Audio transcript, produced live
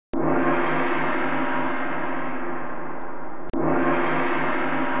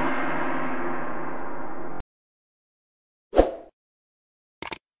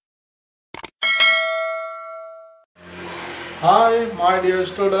Hi, my dear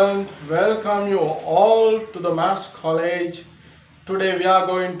student. Welcome you all to the Maths College. Today we are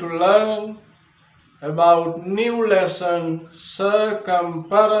going to learn about new lesson,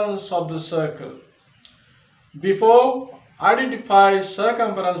 circumference of the circle. Before identify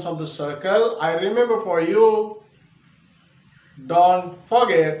circumference of the circle, I remember for you, don't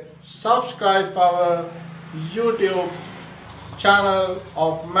forget subscribe our YouTube channel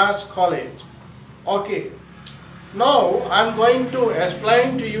of Maths College. Okay. Now I am going to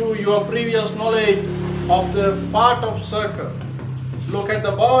explain to you your previous knowledge of the part of circle. Look at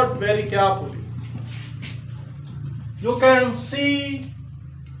the board very carefully. You can see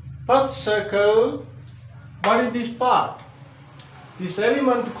first circle. What is this part? This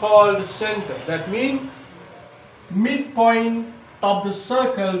element called center. That means midpoint of the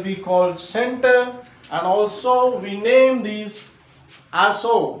circle we call center, and also we name this as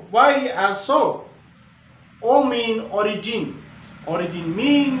O. Why as O? O mean origin. Origin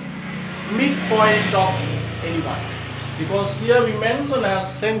mean midpoint of any one. Because here we mention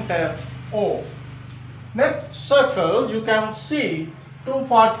as center O. Next circle you can see two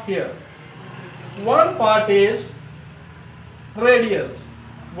parts here. One part is radius.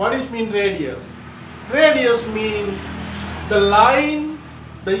 What is mean radius? Radius mean the line,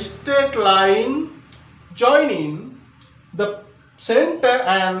 the straight line joining the center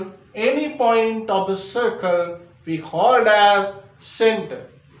and any point of the circle we called as center.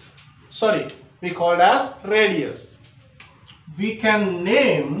 We called as radius. We can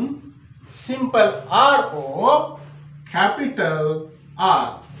name simple RO capital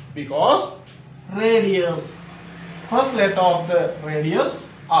R because radius, first letter of the radius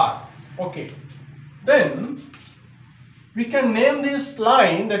R. Okay. Then we can name this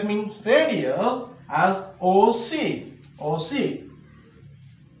line, that means radius, as OC.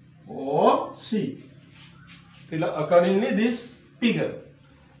 Accordingly this figure.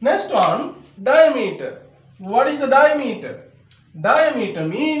 Next one, diameter. What is the diameter? Diameter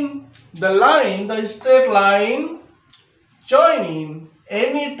means the line, the straight line joining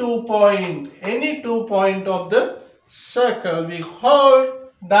any two point of the circle we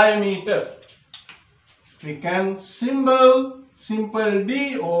call diameter. We can simple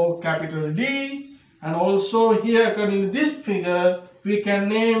D or capital D, and also here according to this figure we can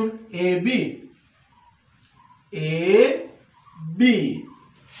name AB.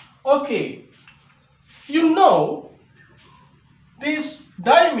 Okay, you know this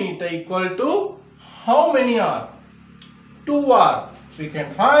diameter equal to how many R? 2R. We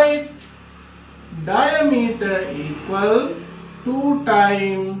can write diameter equal 2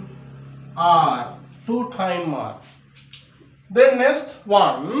 times R. Then next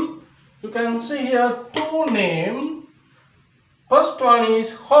one, you can see here two names. First one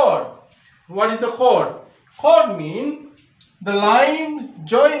is chord. What is the chord? Chord means the line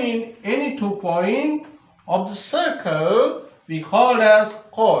joining any 2 points of the circle we call as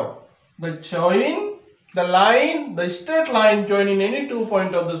chord. The straight line joining any 2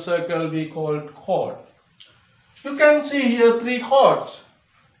 points of the circle we call chord. You can see here three chords.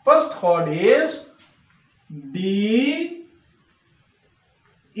 First chord is D,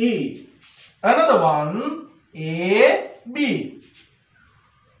 E. Another one A, B.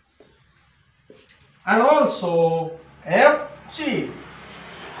 And also F, G.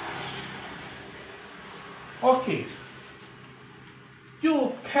 Okay.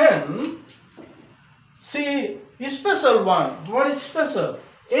 You can see a special one. What is special?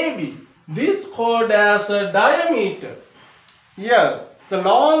 AB. This chord has a diameter. Yes, the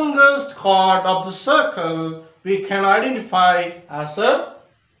longest chord of the circle we can identify as a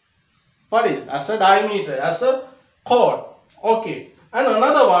diameter, as a chord. Okay. And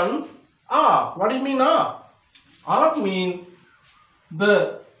another one, R. What do you mean R? R means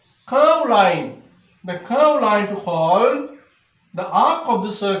the curved line. The curved line to hold the arc of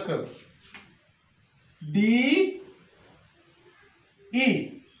the circle. D,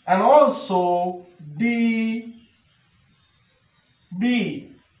 E. And also D,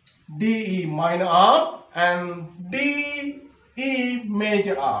 B. D, E minor arc and D, E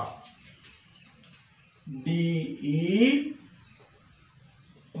major arc. D, E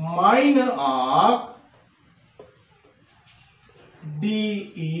minor arc, D,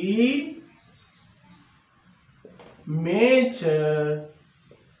 E major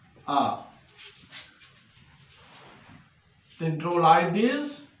arc. Then draw like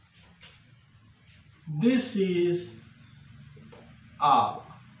this. This is arc.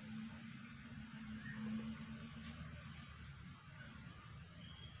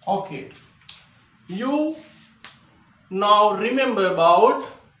 Okay. You now remember about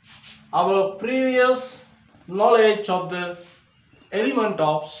our previous knowledge of the element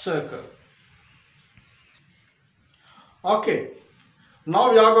of circle. Okay,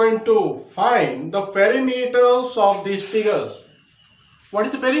 now we are going to find the perimeters of these figures. What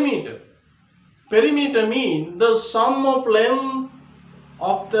is the perimeter? Perimeter means the sum of length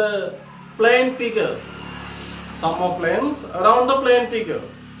of the plane figure. Sum of length around the plane figure.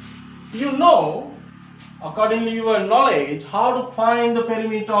 You know, according to your knowledge, how to find the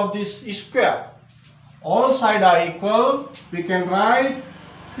perimeter of this square. All sides are equal. We can write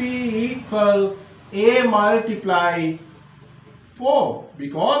P equal A multiply 4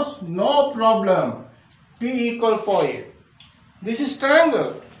 because no problem. P equal 4A. This is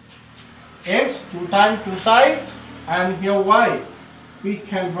triangle. X 2 times 2 sides and here Y. We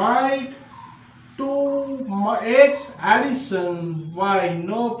can write 2x addition Y,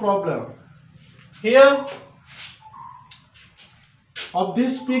 no problem. Here of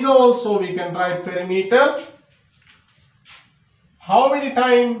this figure also we can write perimeter. How many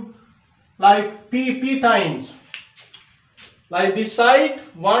times? Like P times. Like this side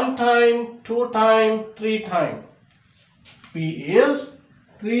 1 time, 2 time, 3 time. P is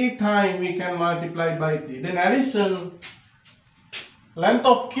 3 times we can multiply by 3. Then addition, length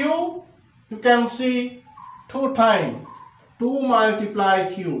of Q you can see 2 times, 2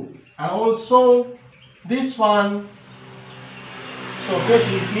 multiply Q, and also this one, so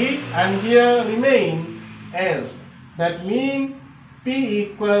basically P and here remain S. That means P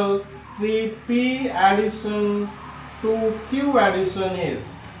equal 3P addition to Q addition is.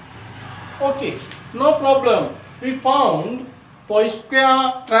 Okay, no problem. We found for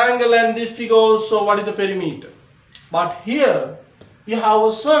square, triangle and this figure also what is the perimeter. But here we have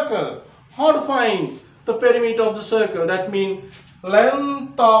a circle. How to find the perimeter of the circle? That means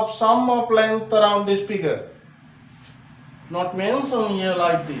length of sum of length around this figure. Not mentioned here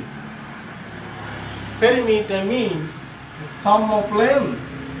like this. Perimeter means sum of length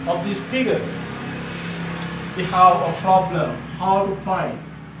of this figure. We have a problem how to find.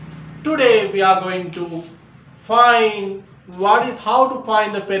 Today we are going to find how to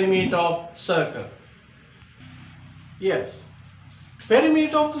find the perimeter of circle. Yes,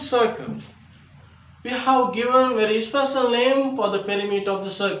 perimeter of the circle. We have given very special name for the perimeter of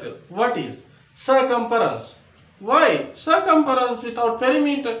the circle. What is? Circumference. Why circumference without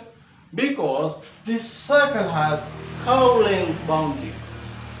perimeter? Because this circle has curve length boundary.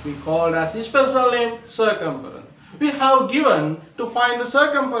 We call as special name circumference. We have given to find the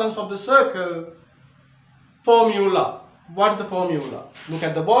circumference of the circle formula. What is the formula? Look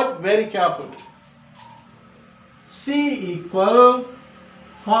at the board very carefully. C equal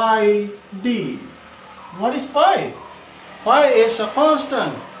phi d. What is phi? Phi is a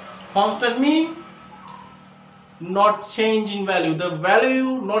constant. Constant means not change in value. The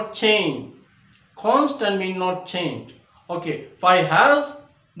value not change. Constant means not change. Okay, phi has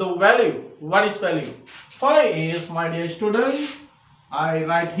the value. What is value? Phi is, my dear student, I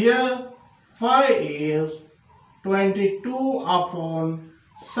write here, phi is 22 upon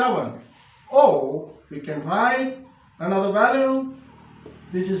 7. Or we can write another value.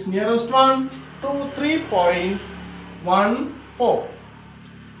 This is nearest one to 3.14.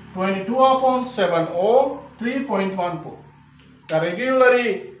 22 upon 7 or 3.14. The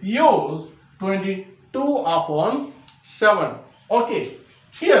regularly use 22 upon 7. Okay,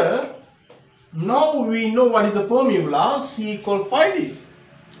 here now we know what is the formula. C equal phi d.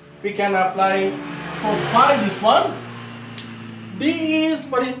 We can apply for phi this one. D is,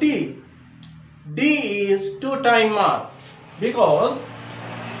 what is D? D is 2 times R, because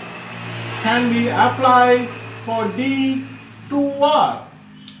can we apply for D 2R,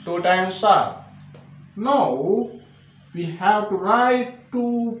 2 times R. Now we have to write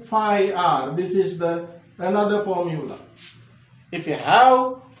 2 phi R. This is the another formula. If you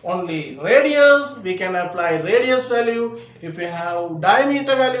have only radius, we can apply radius value. If we have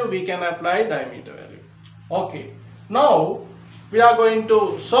diameter value, we can apply diameter value. Okay, now we are going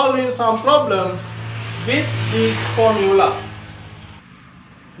to solve some problem with this formula.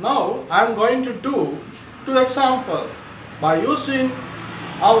 Now I am going to do 2 examples by using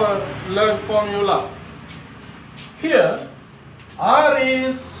our learned formula. Here R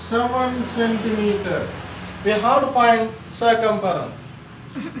is 7 centimeter. We have to find circumference.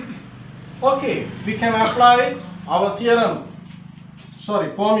 Okay, we can apply our theorem.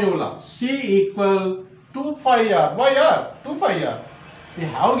 Formula. C equal 2 phi R. Why R? 2 phi R. We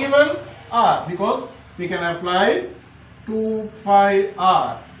have given R because we can apply 2 phi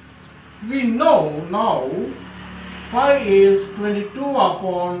R. We know now phi is 22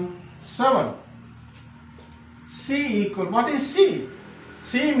 upon 7. C equal, what is C?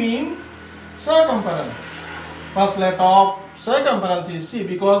 C means circumference. First letter of circumference is C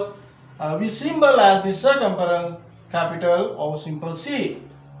because we symbol as the circumference capital or simple C.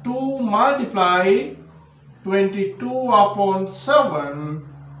 2 multiply 22 upon 7,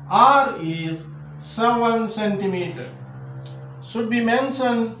 R is 7 centimeter. Should be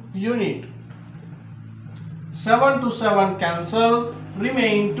mentioned unit. 7 to 7 cancel,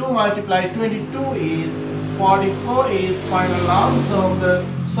 remain 2 multiply 22 is 44 is final answer of the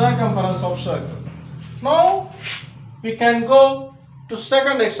circumference of circle. Now we can go to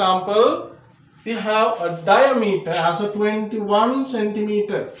second example. We have a diameter as a 21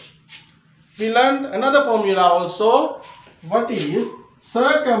 centimeter. We learned another formula also. What is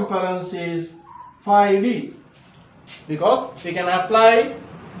circumference is 5d, because we can apply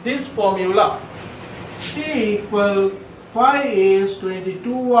this formula. C equal 5 is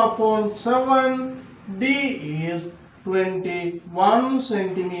 22 upon 7, d is 21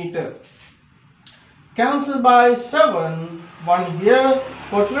 centimeter. Cancel by 7, 1 here,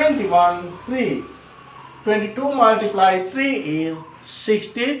 for 21, 3. 22 multiply 3 is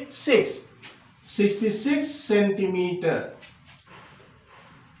 66. 66 centimeter.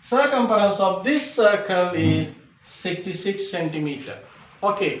 Circumference of this circle is 66 centimeter.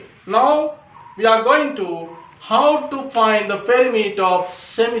 Okay, now we are going to how to find the perimeter of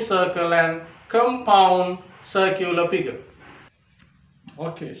semicircle and compound circular figure.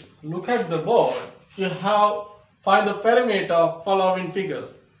 Okay, look at the board. You have find the perimeter of following figures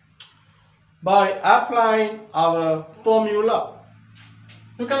by applying our formula.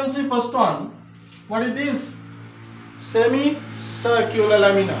 You can see first one. What is this? Semicircular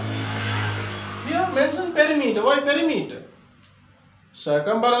lamina. Here mention perimeter. Why perimeter?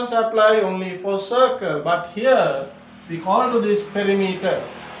 Circumference apply only for circle, but here we call to this perimeter.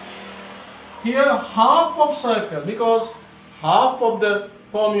 Here half of circle, because half of the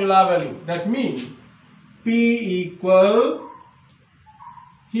formula value. That means P equal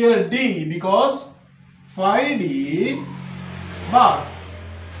here D, because 5D,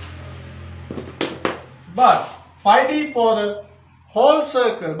 but 5D for a whole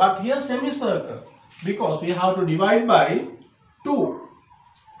circle, but here semicircle, because we have to divide by 2.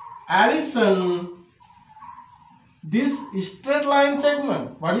 Addition this straight line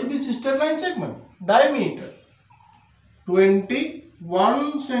segment. What is this straight line segment? Diameter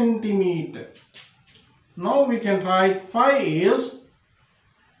 21 centimeter. Now we can write 5 is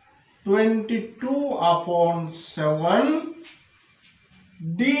 22 upon 7,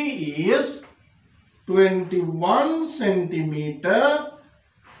 D is 21 centimeter,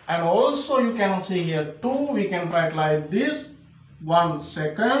 and also you can see here 2, we can write like this, 1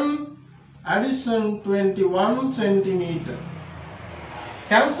 second, addition 21 centimeter.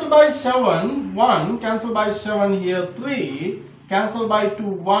 Cancel by 7, 1, cancel by 7 here 3, cancel by 2,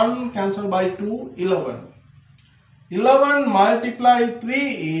 1, cancel by 2, 11. 11 multiply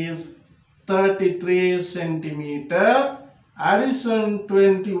 3 is 33 centimeter, addition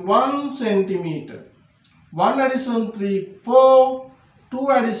 21 centimeter. 1 addition 3, 4, 2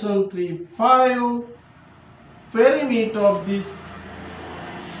 addition 3, 5. Perimeter of this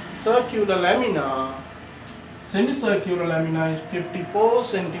circular lamina, semicircular lamina is 54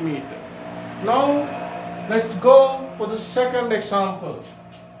 centimeter. Now let's go for the second example.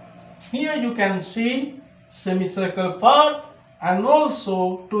 Here you can see semicircle part and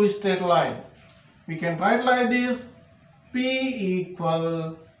also 2 straight line. We can write like this, P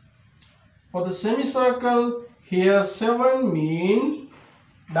equal, for the semicircle here 7 mean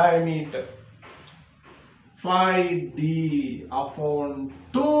diameter, 5d upon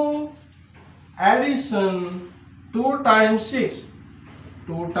 2, addition 2 times 6,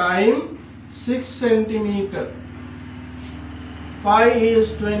 2 times 6 centimeter. 5 is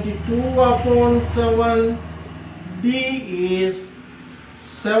 22 upon 7, d is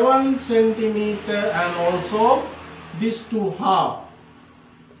 7 centimeter, and also this 2 half.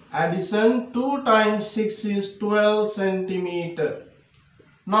 Addition 2 times 6 is 12 centimeter.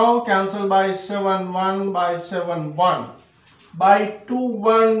 Now cancel by 7, 1 by 7, 1. By 2,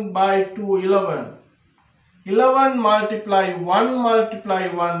 1 by 2, 11. 11 multiply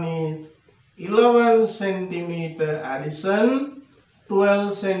 1 is 11 centimeter, addition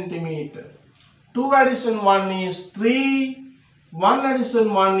 12 centimeter. 2 addition 1 is 3, 1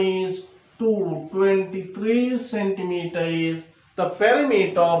 addition 1 is 2, 23 centimeter is the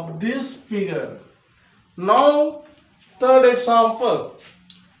perimeter of this figure. Now third example.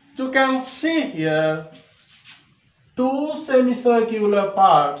 You can see here 2 semicircular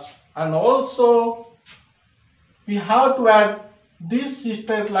parts, and also we have to add this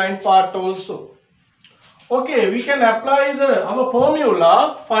straight line part also. Okay, we can apply our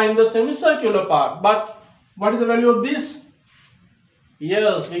formula, find the semicircular part, but what is the value of this?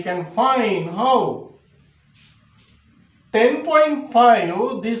 Yes, we can find how.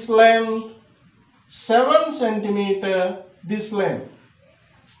 10.5 this length, 7 centimeter this length.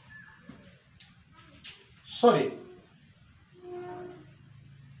 Sorry,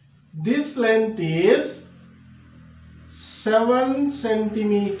 this length is 7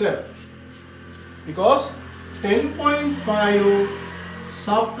 centimeter because 10.5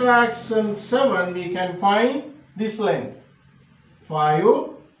 subtraction 7 we can find this length. 5,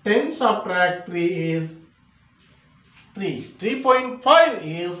 10 subtract 3 is 3. 3.5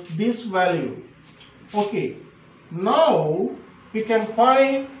 is this value. Okay, now we can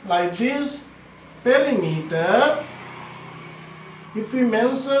find like this perimeter. If we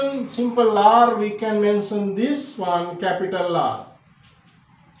mention simple R, we can mention this one capital R.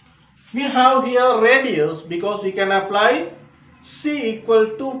 We have here radius because we can apply C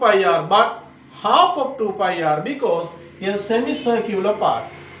equal 2 pi R, but half of 2 pi R because here semicircular part.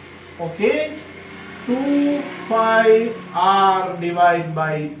 Okay, 2 pi R divided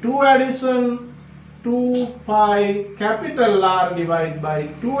by 2 addition, 2 pi capital R divided by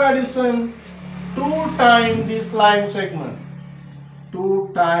 2 addition, 2 times this line segment, 2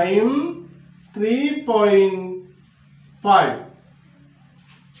 times 3.5.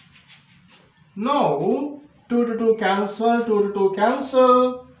 Now 2 to 2 cancel, 2 to 2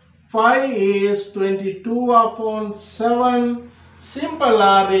 cancel, 5 is 22 upon 7, simple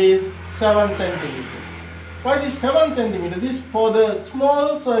R is 7 centimeter. Why this 7 centimeter? This for the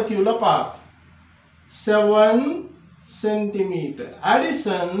small circular part. 7 centimeter.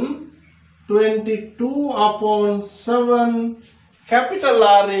 Addition 22 upon 7, capital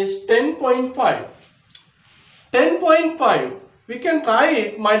R is 10.5. 10.5. We can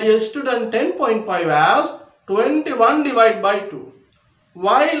write, my dear student, 10.5 as 21 divided by 2.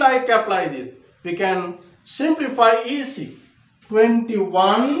 Why like apply this? We can simplify easy.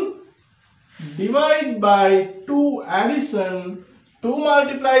 21 divided by 2 addition, 2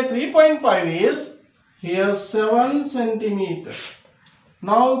 multiply 3.5 is here 7 centimeter.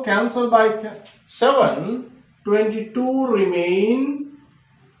 Now cancel by 7, 22 remain,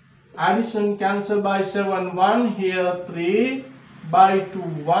 addition cancel by 7, 1 here 3 by 2,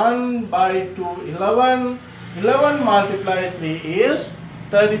 1 by 2, 11, 11 multiply 3 is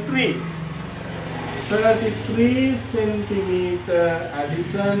 33. 33 centimeter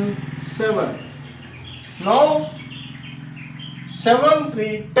addition 7. Now 7,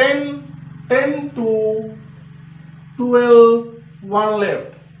 3, 10, 10 to 12, 1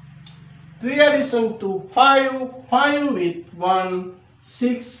 left. 3 addition to 5, 5 with 1,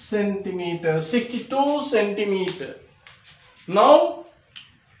 6 centimeter, 62 centimeter. Now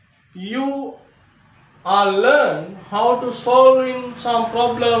you are learn how to solving some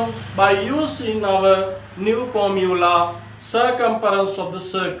problems by using our new formula, circumference of the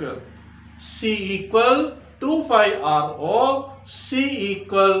circle. C equal 2 pi R or C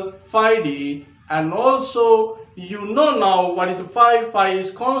equal 5D, and also you know now what is the 5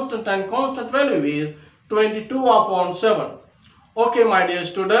 is constant and constant value is 22 upon 7. Okay, my dear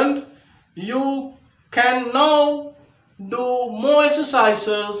student, you can now do more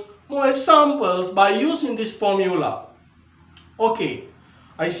exercises, more examples by using this formula. Okay,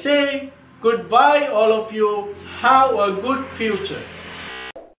 I say goodbye all of you. Have a good future.